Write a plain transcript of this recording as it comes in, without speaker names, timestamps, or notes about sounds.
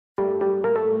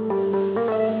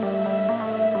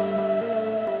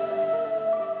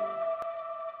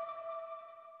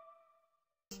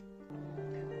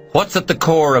What's at the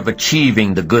core of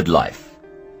achieving the good life?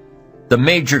 The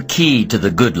major key to the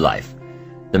good life.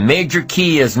 The major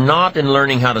key is not in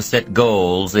learning how to set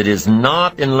goals. It is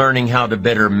not in learning how to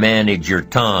better manage your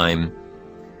time.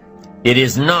 It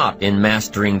is not in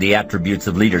mastering the attributes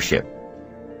of leadership.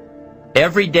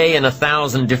 Every day in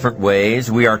 1,000 different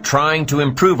ways, we are trying to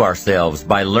improve ourselves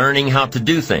by learning how to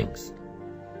do things.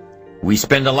 We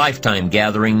spend a lifetime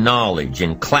gathering knowledge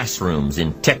in classrooms,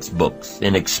 in textbooks,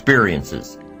 in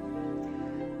experiences.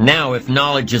 Now, if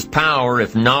knowledge is power,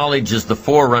 if knowledge is the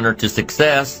forerunner to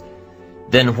success,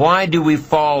 then why do we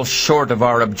fall short of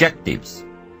our objectives?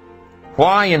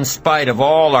 Why, in spite of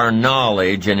all our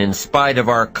knowledge and in spite of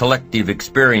our collective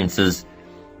experiences,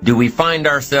 do we find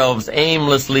ourselves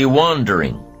aimlessly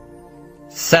wandering,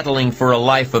 settling for a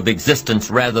life of existence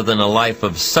rather than a life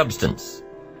of substance?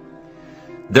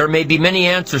 There may be many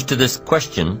answers to this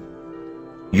question.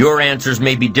 Your answers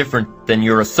may be different than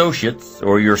your associates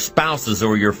or your spouses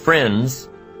or your friends.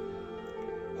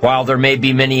 While there may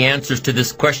be many answers to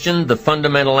this question, the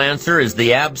fundamental answer is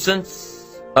the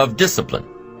absence of discipline.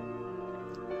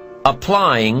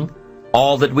 Applying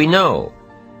all that we know.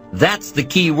 That's the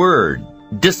key word,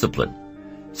 discipline.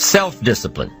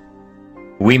 Self-discipline.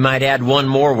 We might add one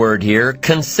more word here,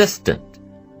 consistent.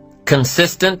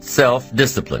 Consistent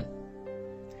self-discipline.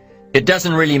 It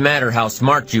doesn't really matter how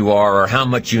smart you are or how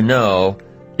much you know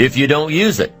if you don't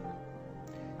use it.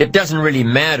 It doesn't really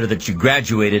matter that you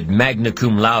graduated magna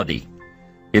cum laude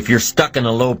if you're stuck in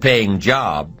a low-paying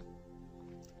job.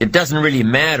 It doesn't really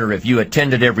matter if you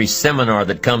attended every seminar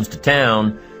that comes to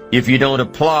town if you don't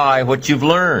apply what you've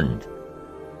learned.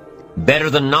 Better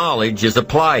than knowledge is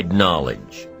applied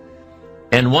knowledge.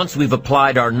 And once we've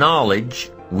applied our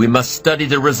knowledge, we must study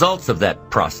the results of that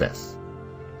process.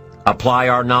 Apply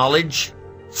our knowledge,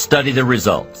 study the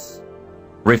results.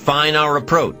 Refine our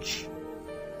approach.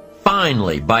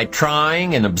 Finally, by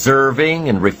trying and observing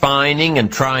and refining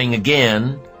and trying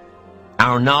again,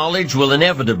 our knowledge will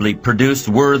inevitably produce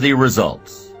worthy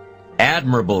results,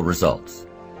 admirable results.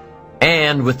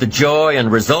 And with the joy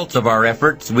and results of our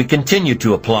efforts, we continue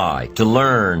to apply, to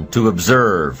learn, to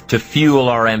observe, to fuel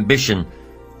our ambition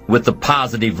with the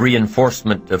positive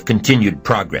reinforcement of continued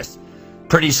progress.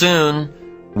 Pretty soon,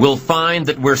 we'll find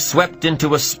that we're swept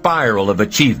into a spiral of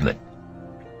achievement,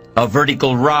 a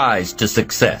vertical rise to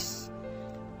success.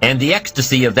 And the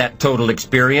ecstasy of that total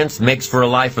experience makes for a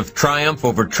life of triumph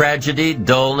over tragedy,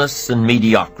 dullness, and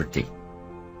mediocrity.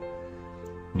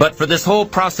 But for this whole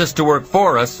process to work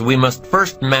for us, we must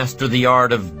first master the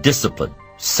art of discipline,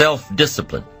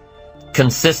 self-discipline,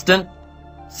 consistent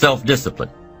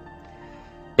self-discipline.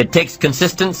 It takes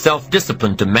consistent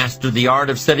self-discipline to master the art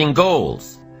of setting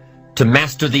goals, to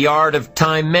master the art of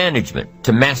time management,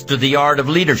 to master the art of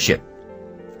leadership,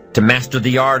 to master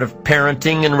the art of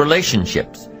parenting and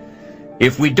relationships.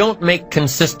 If we don't make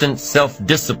consistent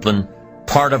self-discipline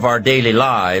part of our daily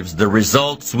lives, the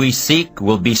results we seek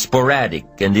will be sporadic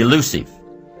and elusive.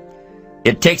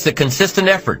 It takes a consistent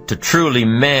effort to truly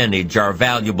manage our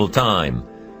valuable time,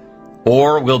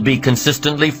 or we'll be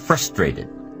consistently frustrated.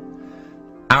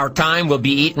 Our time will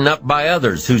be eaten up by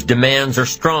others whose demands are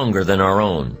stronger than our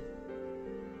own.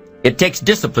 It takes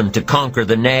discipline to conquer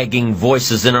the nagging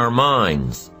voices in our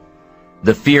minds,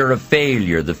 the fear of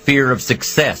failure, the fear of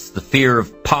success, the fear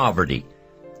of poverty,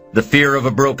 the fear of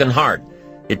a broken heart.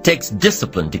 It takes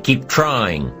discipline to keep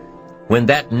trying when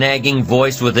that nagging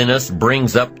voice within us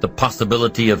brings up the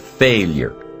possibility of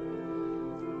failure.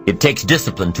 It takes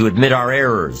discipline to admit our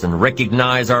errors and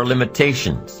recognize our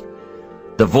limitations.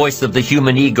 The voice of the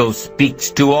human ego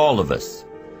speaks to all of us.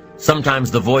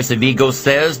 Sometimes the voice of ego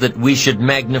says that we should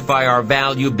magnify our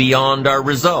value beyond our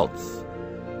results.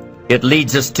 It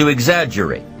leads us to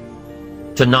exaggerate,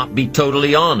 to not be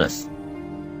totally honest.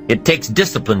 It takes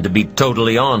discipline to be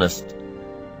totally honest,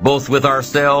 both with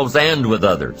ourselves and with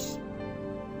others.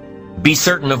 Be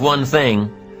certain of one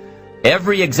thing: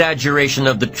 every exaggeration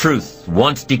of the truth,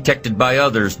 once detected by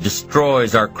others,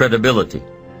 destroys our credibility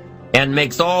and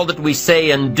makes all that we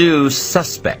say and do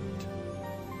suspect.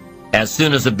 As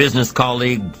soon as a business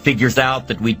colleague figures out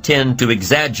that we tend to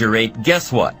exaggerate,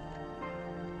 guess what?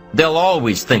 They'll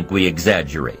always think we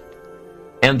exaggerate,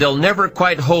 and they'll never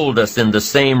quite hold us in the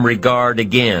same regard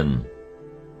again.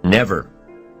 Never.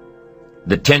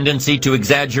 The tendency to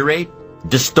exaggerate,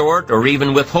 distort, or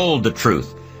even withhold the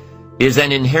truth is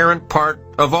an inherent part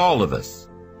of all of us.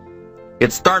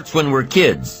 It starts when we're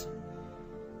kids.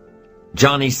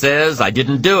 Johnny says, "I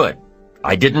didn't do it.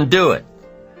 I didn't do it."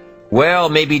 Well,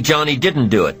 maybe Johnny didn't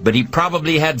do it, but he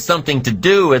probably had something to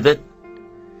do with it.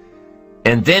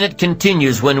 And then it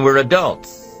continues when we're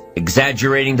adults,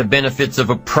 exaggerating the benefits of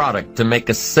a product to make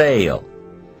a sale.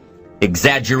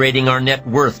 exaggerating our net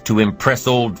worth to impress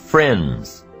old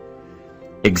friends,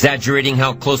 exaggerating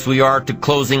how close we are to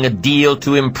closing a deal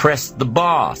to impress the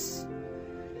boss.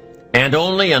 And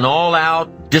only an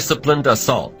all-out, disciplined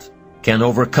assault can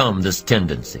overcome this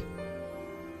tendency.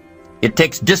 It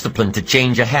takes discipline to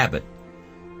change a habit,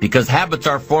 because habits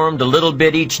are formed a little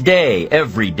bit each day,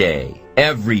 every day,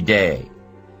 every day.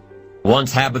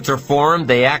 Once habits are formed,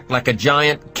 they act like a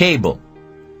giant cable.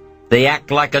 They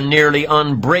act like a nearly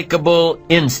unbreakable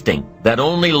instinct that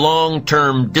only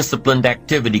long-term disciplined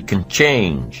activity can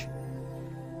change.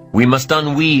 We must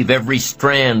unweave every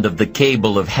strand of the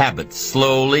cable of habits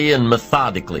slowly and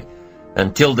methodically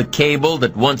until the cable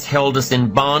that once held us in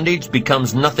bondage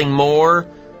becomes nothing more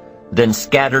than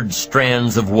scattered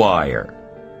strands of wire.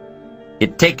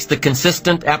 It takes the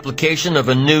consistent application of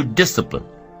a new discipline,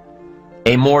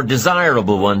 a more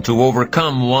desirable one, to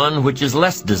overcome one which is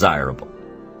less desirable.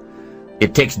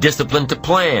 It takes discipline to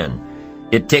plan.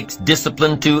 It takes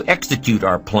discipline to execute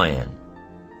our plan.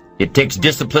 It takes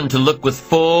discipline to look with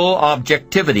full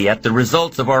objectivity at the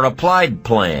results of our applied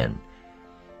plan.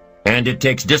 And it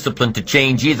takes discipline to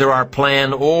change either our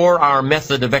plan or our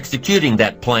method of executing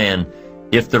that plan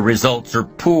if the results are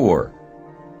poor.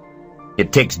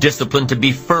 It takes discipline to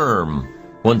be firm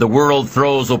when the world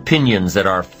throws opinions at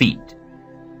our feet.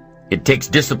 It takes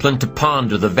discipline to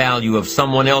ponder the value of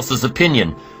someone else's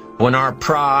opinion when our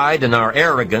pride and our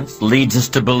arrogance leads us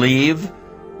to believe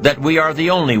that we are the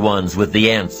only ones with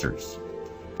the answers.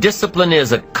 Discipline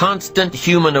is a constant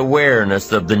human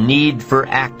awareness of the need for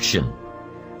action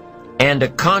and a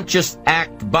conscious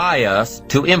act by us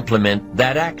to implement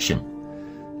that action.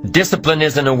 Discipline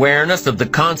is an awareness of the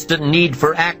constant need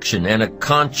for action and a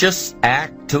conscious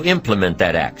act to implement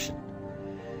that action.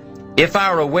 If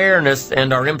our awareness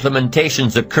and our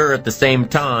implementations occur at the same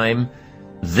time,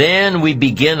 then we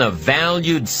begin a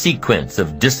valued sequence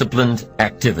of disciplined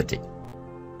activity.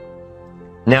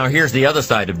 Now here's the other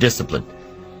side of discipline.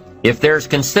 If there's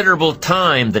considerable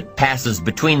time that passes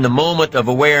between the moment of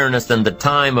awareness and the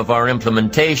time of our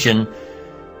implementation,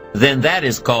 then that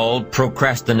is called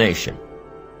procrastination.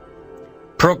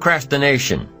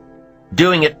 Procrastination,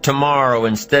 doing it tomorrow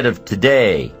instead of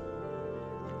today.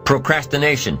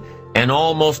 Procrastination, an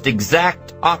almost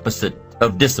exact opposite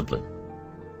of discipline.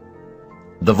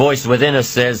 The voice within us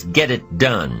says, get it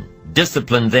done.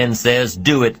 Discipline then says,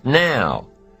 do it now.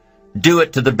 Do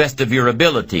it to the best of your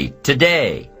ability,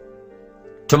 today,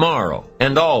 tomorrow,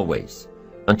 and always,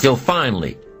 until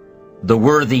finally the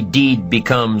worthy deed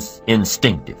becomes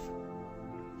instinctive.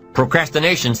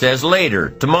 Procrastination says later,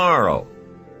 tomorrow,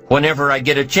 whenever I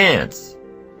get a chance.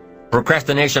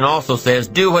 Procrastination also says,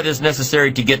 do what is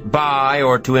necessary to get by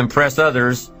or to impress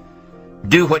others.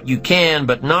 Do what you can,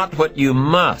 but not what you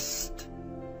must.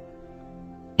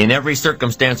 In every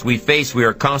circumstance we face, we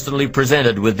are constantly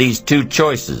presented with these two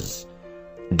choices.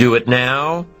 Do it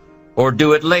now or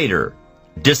do it later.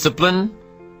 Discipline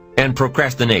and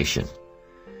procrastination.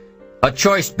 A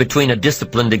choice between a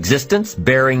disciplined existence,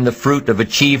 bearing the fruit of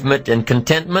achievement and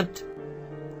contentment,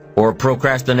 or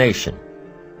procrastination,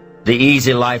 the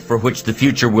easy life for which the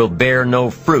future will bear no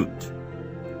fruit,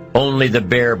 only the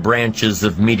bare branches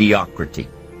of mediocrity.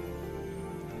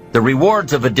 The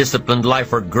rewards of a disciplined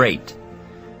life are great,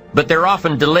 but they're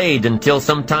often delayed until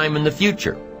some time in the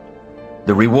future.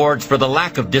 The rewards for the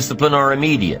lack of discipline are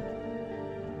immediate,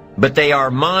 but they are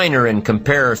minor in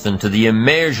comparison to the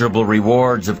immeasurable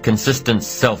rewards of consistent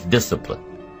self-discipline.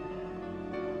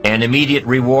 An immediate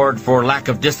reward for lack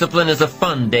of discipline is a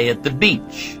fun day at the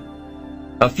beach.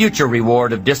 A future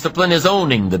reward of discipline is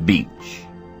owning the beach.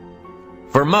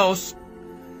 For most,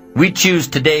 we choose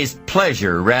today's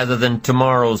pleasure rather than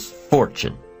tomorrow's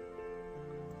fortune.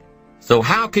 So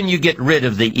how can you get rid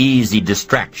of the easy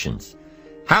distractions?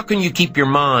 How can you keep your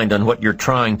mind on what you're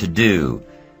trying to do?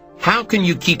 How can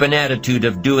you keep an attitude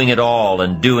of doing it all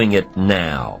and doing it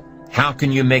now? How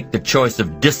can you make the choice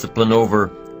of discipline over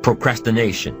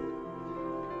procrastination?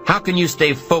 How can you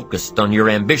stay focused on your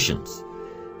ambitions?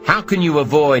 How can you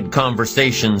avoid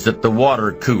conversations at the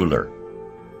water cooler?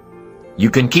 You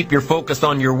can keep your focus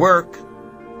on your work.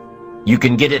 You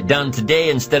can get it done today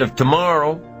instead of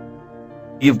tomorrow.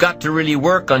 You've got to really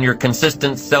work on your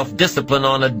consistent self-discipline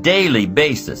on a daily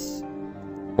basis,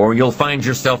 or you'll find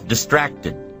yourself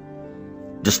distracted.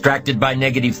 Distracted by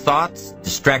negative thoughts,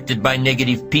 distracted by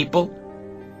negative people,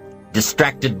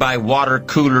 distracted by water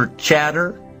cooler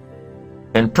chatter,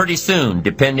 and pretty soon,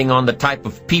 depending on the type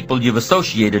of people you've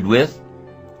associated with,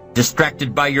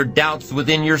 distracted by your doubts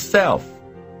within yourself.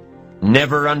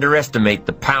 Never underestimate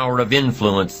the power of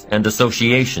influence and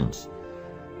associations,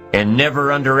 and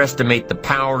never underestimate the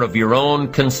power of your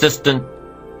own consistent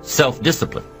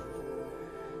self-discipline.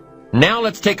 Now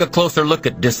let's take a closer look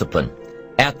at discipline,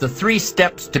 at the 3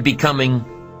 steps to becoming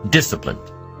disciplined.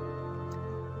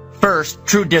 First,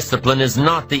 true discipline is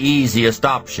not the easiest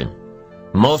option.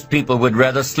 Most people would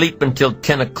rather sleep until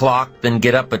 10 o'clock than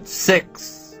get up at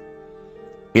 6.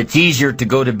 It's easier to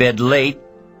go to bed late,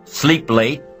 sleep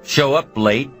late, show up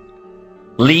late,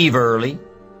 leave early.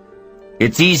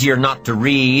 It's easier not to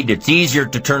read. It's easier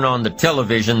to turn on the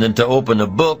television than to open a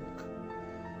book.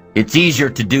 It's easier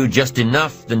to do just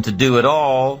enough than to do it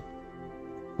all.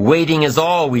 Waiting is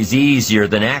always easier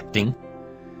than acting.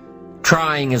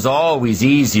 Trying is always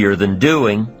easier than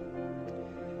doing.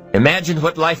 Imagine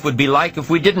what life would be like if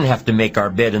we didn't have to make our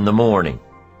bed in the morning,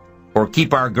 or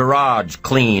keep our garage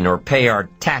clean, or pay our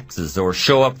taxes, or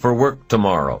show up for work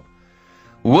tomorrow.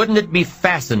 Wouldn't it be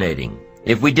fascinating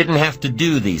if we didn't have to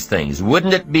do these things?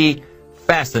 Wouldn't it be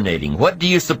fascinating? What do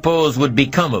you suppose would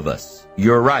become of us?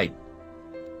 You're right.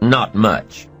 Not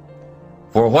much.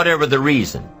 For whatever the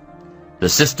reason, the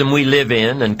system we live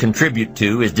in and contribute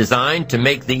to is designed to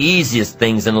make the easiest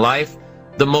things in life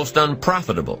the most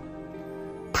unprofitable.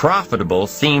 Profitable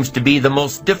seems to be the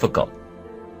most difficult.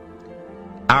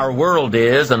 Our world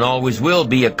is and always will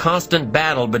be a constant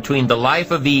battle between the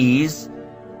life of ease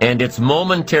and its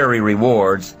momentary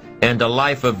rewards and a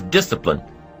life of discipline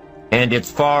and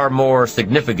its far more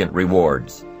significant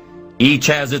rewards. Each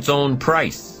has its own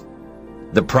price.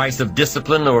 The price of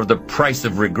discipline or the price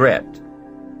of regret.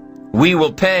 We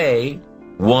will pay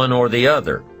one or the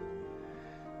other.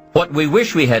 What we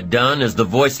wish we had done is the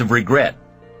voice of regret,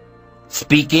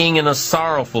 speaking in a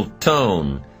sorrowful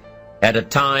tone at a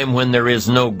time when there is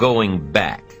no going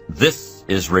back. This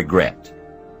is regret.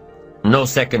 No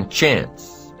second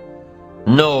chance.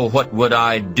 No, what would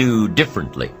I do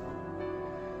differently?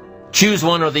 Choose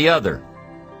one or the other,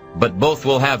 but both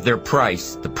will have their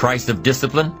price, the price of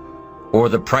discipline or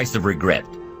the price of regret.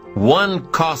 One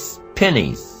costs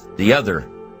pennies, the other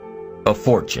a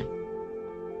fortune.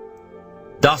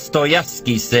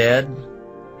 Dostoevsky said,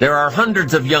 "There are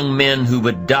hundreds of young men who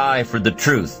would die for the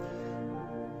truth,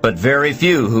 but very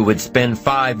few who would spend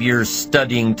 5 years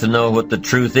studying to know what the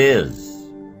truth is."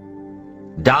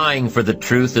 Dying for the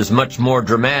truth is much more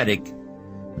dramatic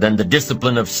than the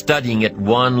discipline of studying it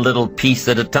one little piece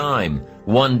at a time,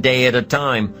 one day at a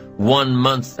time, 1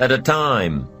 month at a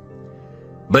time.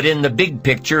 But in the big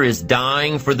picture, is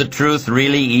dying for the truth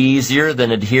really easier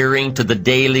than adhering to the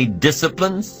daily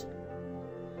disciplines?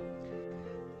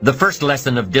 The first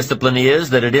lesson of discipline is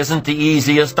that it isn't the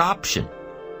easiest option.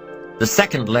 The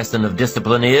second lesson of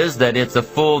discipline is that it's a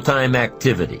full-time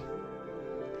activity.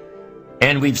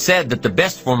 And we've said that the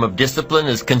best form of discipline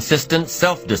is consistent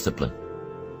self-discipline.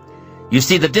 You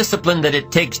see, the discipline that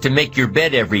it takes to make your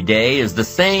bed every day is the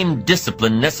same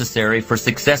discipline necessary for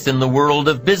success in the world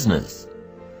of business.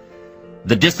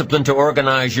 The discipline to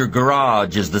organize your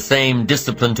garage is the same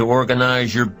discipline to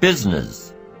organize your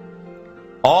business.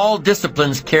 All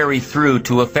disciplines carry through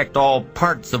to affect all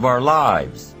parts of our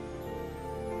lives.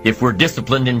 If we're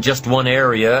disciplined in just one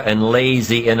area and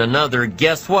lazy in another,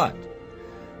 guess what?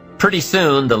 Pretty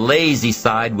soon the lazy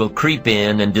side will creep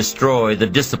in and destroy the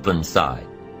disciplined side.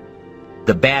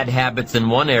 The bad habits in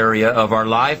one area of our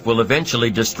life will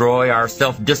eventually destroy our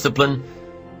self-discipline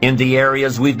in the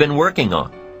areas we've been working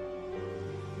on.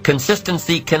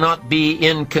 Consistency cannot be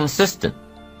inconsistent.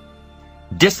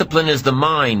 Discipline is the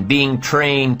mind being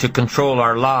trained to control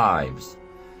our lives.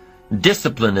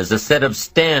 Discipline is a set of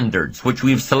standards which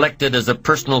we've selected as a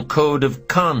personal code of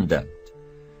conduct.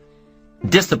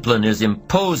 Discipline is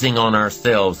imposing on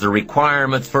ourselves the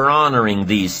requirements for honoring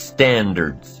these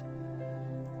standards.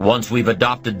 Once we've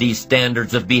adopted these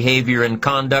standards of behavior and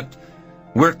conduct,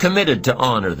 we're committed to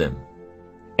honor them.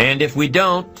 And if we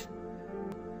don't,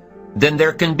 then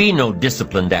there can be no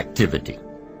disciplined activity.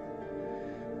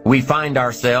 We find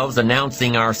ourselves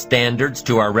announcing our standards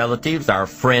to our relatives, our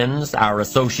friends, our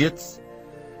associates.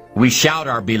 We shout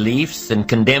our beliefs and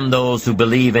condemn those who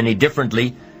believe any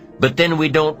differently, but then we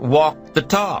don't walk the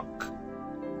talk.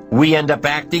 We end up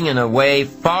acting in a way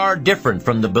far different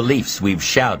from the beliefs we've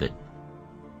shouted.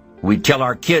 We tell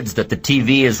our kids that the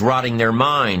TV is rotting their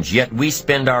minds, yet we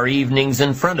spend our evenings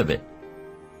in front of it.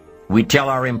 We tell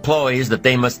our employees that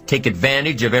they must take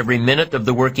advantage of every minute of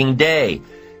the working day,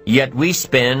 yet we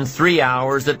spend 3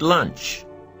 hours at lunch.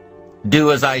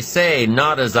 Do as I say,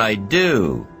 not as I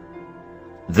do.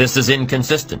 This is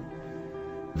inconsistent.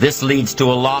 This leads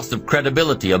to a loss of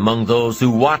credibility among those who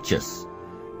watch us.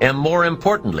 And more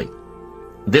importantly,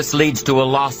 this leads to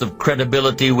a loss of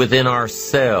credibility within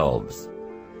ourselves.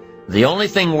 The only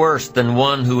thing worse than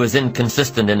one who is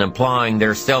inconsistent in applying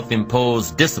their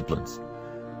self-imposed disciplines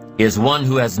is one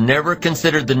who has never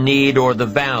considered the need or the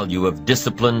value of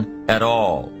discipline at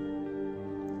all.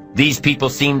 These people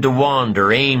seem to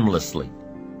wander aimlessly,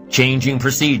 changing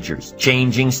procedures,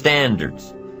 changing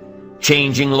standards,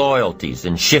 changing loyalties,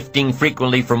 and shifting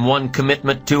frequently from one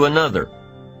commitment to another,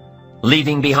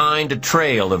 leaving behind a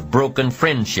trail of broken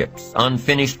friendships,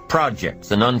 unfinished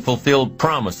projects, and unfulfilled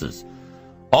promises,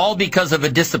 all because of a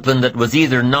discipline that was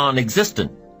either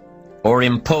non-existent or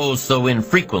imposed so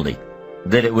infrequently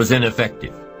that it was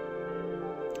ineffective.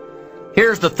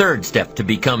 Here's the third step to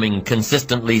becoming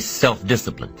consistently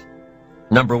self-disciplined.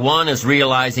 Number one is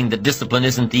realizing that discipline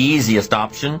isn't the easiest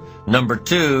option. Number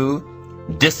two,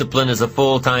 discipline is a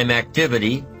full-time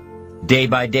activity, day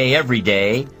by day, every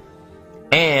day.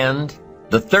 And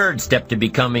the third step to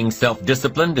becoming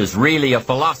self-disciplined is really a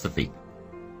philosophy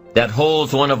that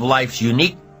holds one of life's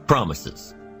unique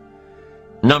promises.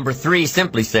 Number three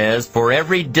simply says, for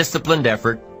every disciplined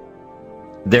effort,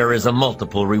 there is a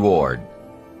multiple reward.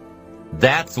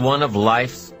 That's one of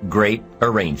life's great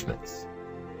arrangements.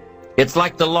 It's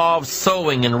like the law of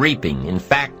sowing and reaping. In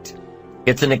fact,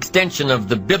 it's an extension of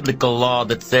the biblical law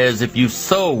that says if you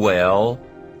sow well,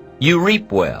 you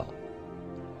reap well.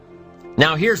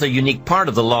 Now here's a unique part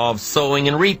of the law of sowing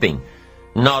and reaping.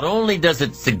 Not only does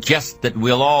it suggest that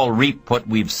we'll all reap what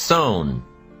we've sown,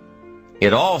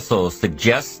 it also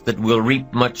suggests that we'll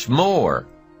reap much more.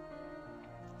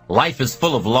 Life is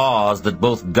full of laws that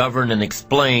both govern and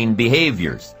explain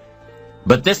behaviors.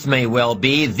 But this may well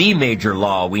be the major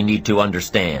law we need to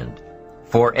understand.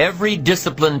 For every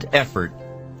disciplined effort,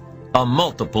 a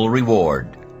multiple reward.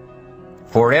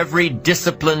 For every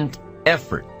disciplined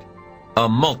effort, a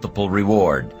multiple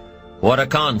reward. What a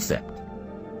concept.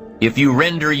 If you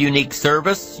render unique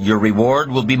service, your reward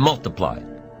will be multiplied.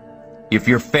 If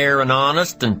you're fair and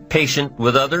honest and patient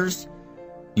with others,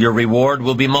 your reward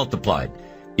will be multiplied.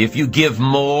 If you give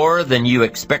more than you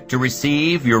expect to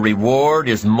receive, your reward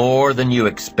is more than you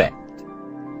expect.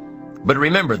 But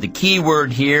remember, the key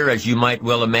word here, as you might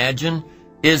well imagine,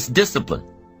 is discipline.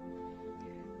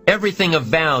 Everything of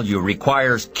value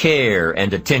requires care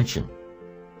and attention.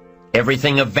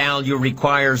 Everything of value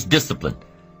requires discipline.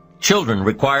 Children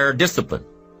require discipline.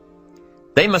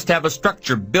 They must have a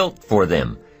structure built for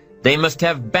them. They must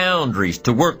have boundaries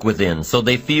to work within so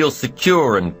they feel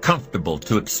secure and comfortable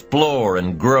to explore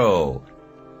and grow.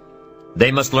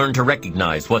 They must learn to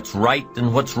recognize what's right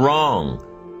and what's wrong,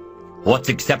 what's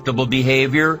acceptable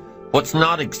behavior, what's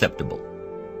not acceptable.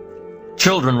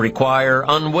 Children require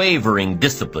unwavering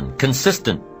discipline,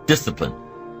 consistent discipline,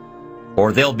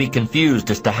 or they'll be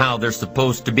confused as to how they're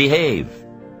supposed to behave.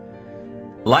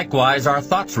 Likewise, our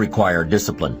thoughts require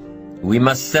discipline. We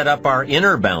must set up our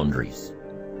inner boundaries,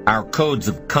 our codes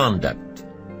of conduct,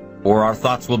 or our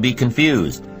thoughts will be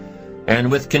confused.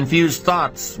 And with confused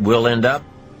thoughts, we'll end up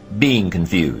being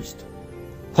confused,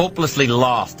 hopelessly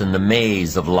lost in the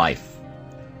maze of life.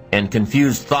 And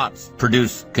confused thoughts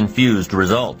produce confused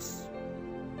results.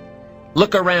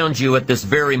 Look around you at this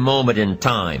very moment in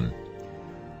time.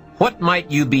 What might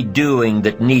you be doing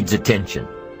that needs attention?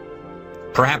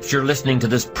 Perhaps you're listening to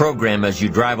this program as you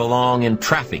drive along in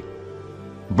traffic,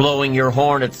 blowing your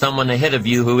horn at someone ahead of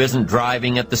you who isn't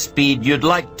driving at the speed you'd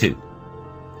like to.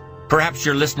 Perhaps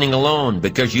you're listening alone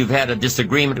because you've had a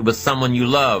disagreement with someone you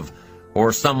love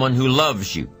or someone who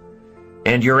loves you,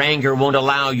 and your anger won't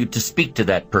allow you to speak to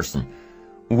that person.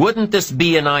 Wouldn't this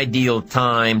be an ideal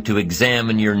time to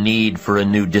examine your need for a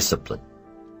new discipline?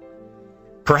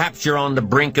 Perhaps you're on the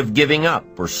brink of giving up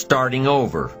or starting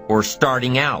over or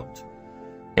starting out,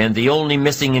 and the only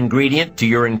missing ingredient to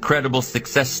your incredible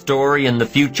success story in the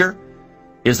future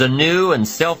is a new and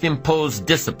self-imposed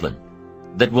discipline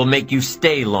that will make you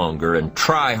stay longer and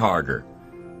try harder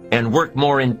and work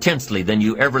more intensely than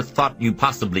you ever thought you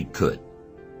possibly could.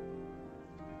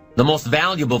 The most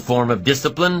valuable form of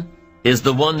discipline is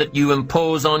the one that you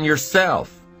impose on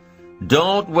yourself.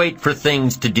 Don't wait for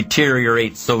things to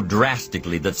deteriorate so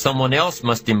drastically that someone else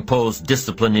must impose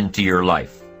discipline into your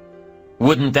life.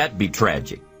 Wouldn't that be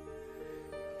tragic?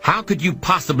 How could you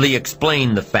possibly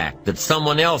explain the fact that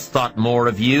someone else thought more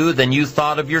of you than you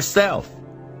thought of yourself?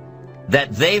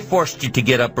 That they forced you to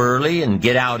get up early and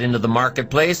get out into the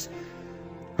marketplace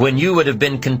when you would have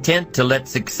been content to let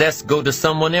success go to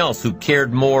someone else who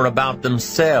cared more about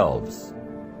themselves.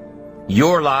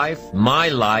 Your life, my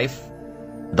life,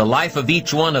 the life of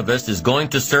each one of us is going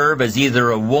to serve as either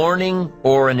a warning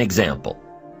or an example.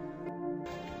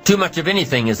 Too much of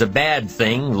anything is a bad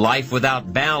thing. Life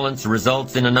without balance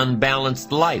results in an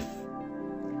unbalanced life.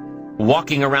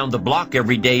 Walking around the block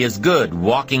every day is good.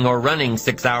 Walking or running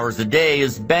 6 hours a day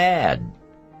is bad.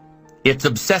 It's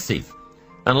obsessive.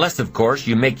 Unless, of course,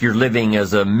 you make your living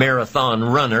as a marathon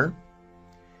runner.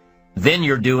 Then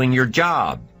you're doing your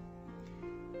job.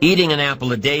 Eating an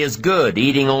apple a day is good.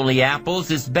 Eating only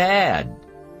apples is bad.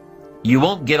 You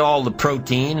won't get all the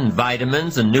protein and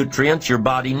vitamins and nutrients your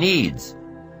body needs.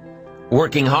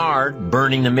 Working hard,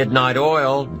 burning the midnight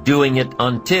oil, doing it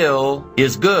until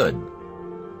is good.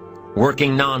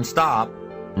 Working nonstop,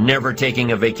 never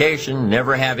taking a vacation,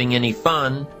 never having any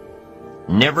fun,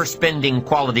 never spending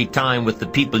quality time with the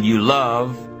people you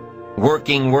love,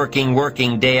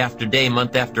 working day after day,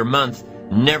 month after month,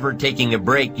 never taking a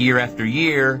break year after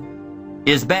year,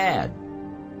 is bad.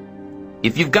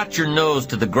 If you've got your nose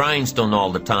to the grindstone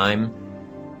all the time,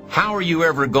 how are you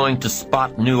ever going to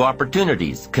spot new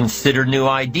opportunities, consider new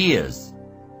ideas?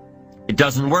 It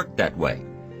doesn't work that way.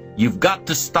 You've got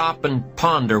to stop and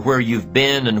ponder where you've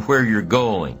been and where you're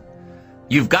going.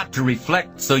 You've got to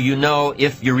reflect so you know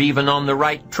if you're even on the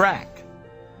right track.